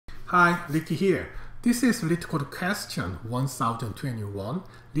Hi, Ricky here. This is LeetCode question 1021.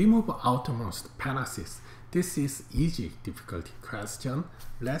 Remove outermost parentheses. This is easy difficulty question.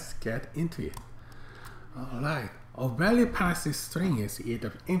 Let's get into it. Alright, a valid parentheses string is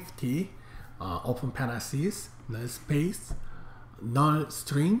either empty, open parentheses, null space, null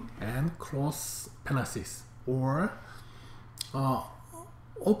string, and close parentheses, or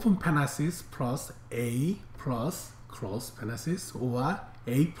open parentheses plus a plus close parentheses, or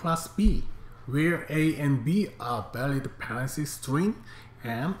a plus b, where a and b are valid parentheses string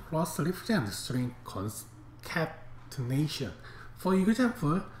and plus represent string concatenation. For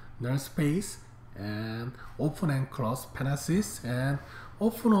example, null space and open and close parentheses, and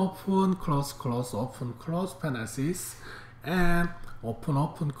open open close close open close parentheses, and open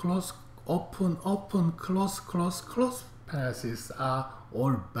open close close parentheses are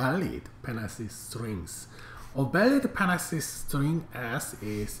all valid parentheses strings. A valid parentheses string S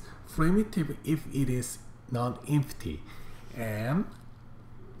is primitive if it is non-empty, and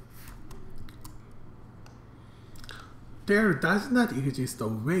there does not exist a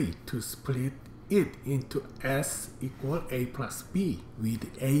way to split it into S equal A plus B with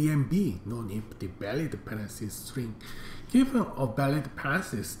A and B non-empty valid parentheses string. Given a valid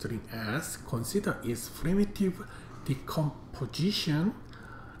parentheses string S, consider its primitive decomposition.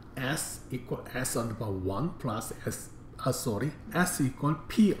 S equal S underbar 1 plus S equal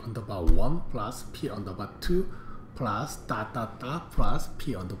P underbar 1 plus P underbar 2 plus dot dot dot plus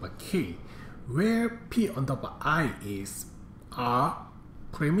P underbar K, where P underbar I are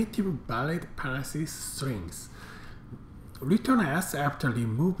primitive valid parentheses strings. Return S after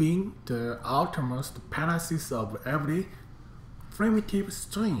removing the outermost parentheses of every primitive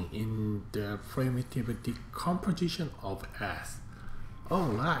string in the primitive decomposition of S.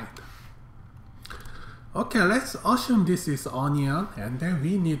 Alright. Okay, let's assume this is onion, and then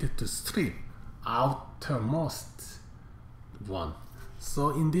we need to strip outermost one.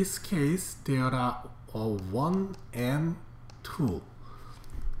 So in this case, there are 1 and 2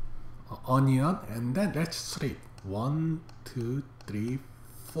 onion, and then let's strip 1, 2, 3,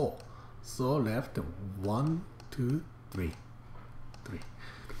 4. So left 1, 2, 3.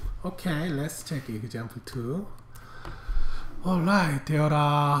 Okay, let's check example 2. Alright, there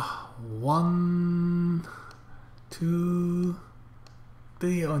are 1, 2,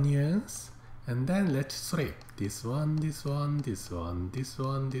 3 onions, and then let's strip this one, this one, this one, this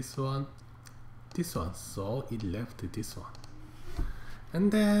one, this one, this one. So it left this one.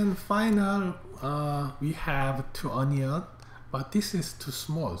 And then final, we have 2 onions, but this is too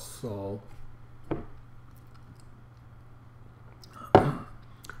small, so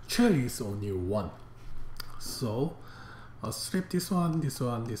cherry is only 1. So I'll strip this one, this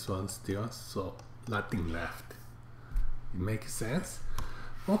one, this one still, so nothing left. It makes sense?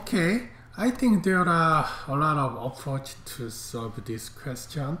 Okay, I think there are a lot of approaches to solve this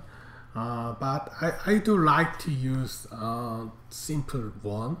question, but I do like to use simple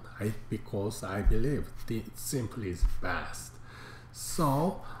one because I believe the simple is best.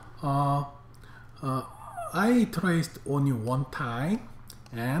 So I traced only one time,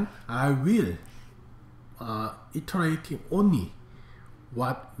 and I will iterating only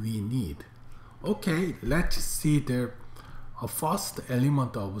what we need. Okay, let's see the first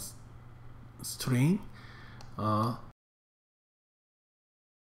element of string.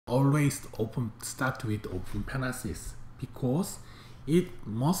 Always start with open parentheses because it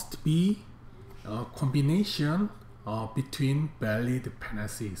must be a combination between valid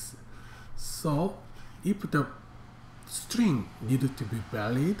parentheses. So if the string needed to be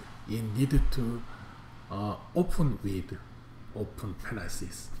valid, it needed to open with open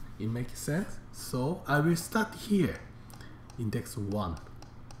parentheses. It makes sense? So I will start here, index 1,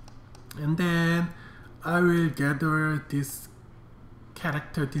 and then I will gather this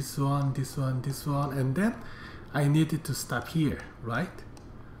character, this one, this one, this one, and then I needed to stop here, right?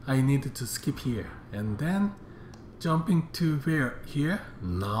 I needed to skip here, and then jumping to where? Here?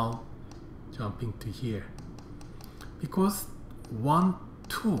 Now jumping to here, because 1,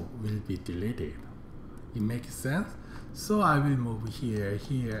 2 will be deleted. It makes sense? So I will move here,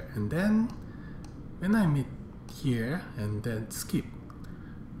 here, and then when I meet here, and then skip,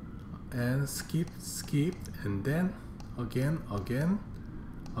 and skip, and then again.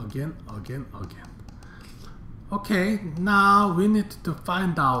 Okay, now we need to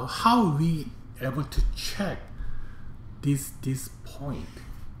find out how we able to check this point.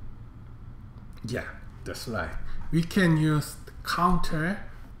 Yeah, that's right. We can use counter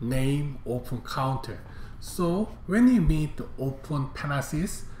name open counter. So when you meet the open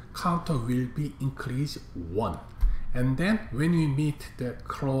parentheses, counter will be increased 1, and then when we meet the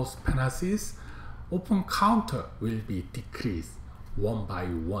close parenthesis, open counter will be decreased one by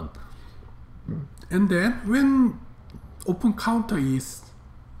one. And then when open counter is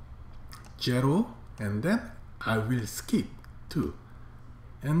 0, and then I will skip 2,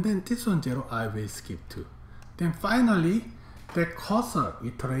 and then this one 0, I will skip 2. Then finally the cursor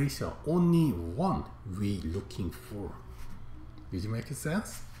iteration, only one we looking for. Did it make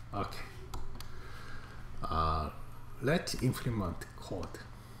sense? Okay. Let's implement code.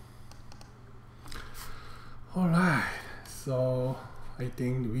 Alright, so I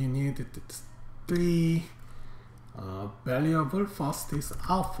think we need 3 variable. First is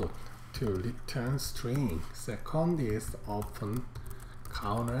output to return string. Second is open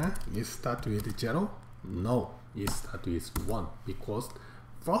counter. It start with 0? No, it start with 1 because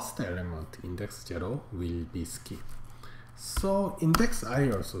first element index 0 will be skipped. So index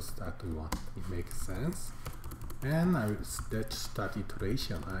I also start 1. It makes sense. And let's start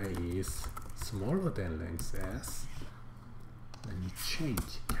iteration. I is smaller than length s. Let me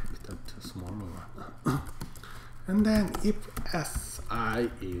change capital to smaller one. And then if si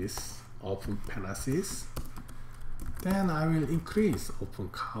is open parenthesis, then I will increase open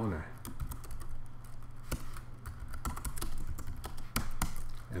counter.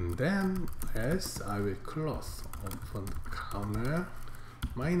 And then else I will close open counter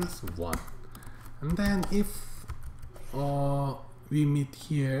 -1. And then if we meet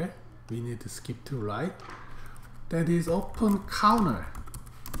here, we need to skip to right. That is open counter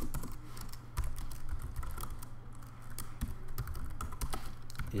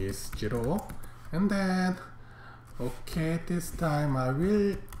is 0. And then okay, this time I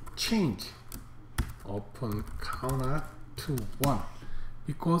will change open counter to 1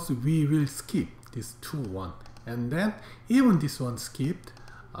 because we will skip this 2 1. And then even this one skipped,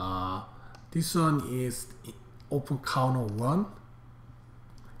 this one is open counter 1,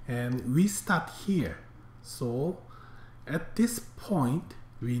 and we start here. So at this point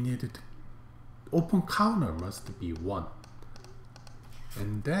we need to open counter must be 1,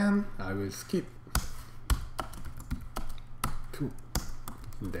 and then I will skip 2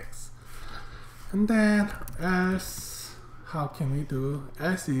 index. And then else, how can we do?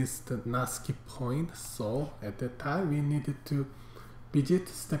 Else is the not skip point, so at that time we needed to visit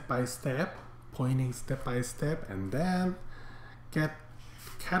step by step, pointing step by step, and then get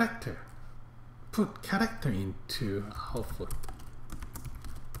character, put character into output,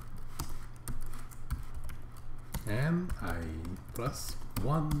 and I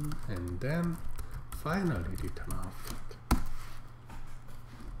 +1, and then finally return output.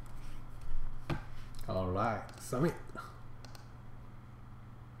 Alright, submit.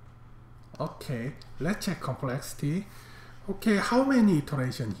 Okay, let's check complexity. Okay, how many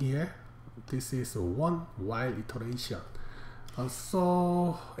iteration here? This is 1 while iteration.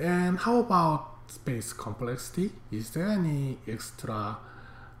 And how about space complexity? Is there any extra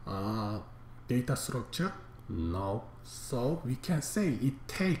data structure? No. So we can say it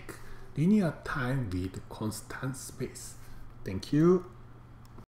take linear time with constant space. Thank you.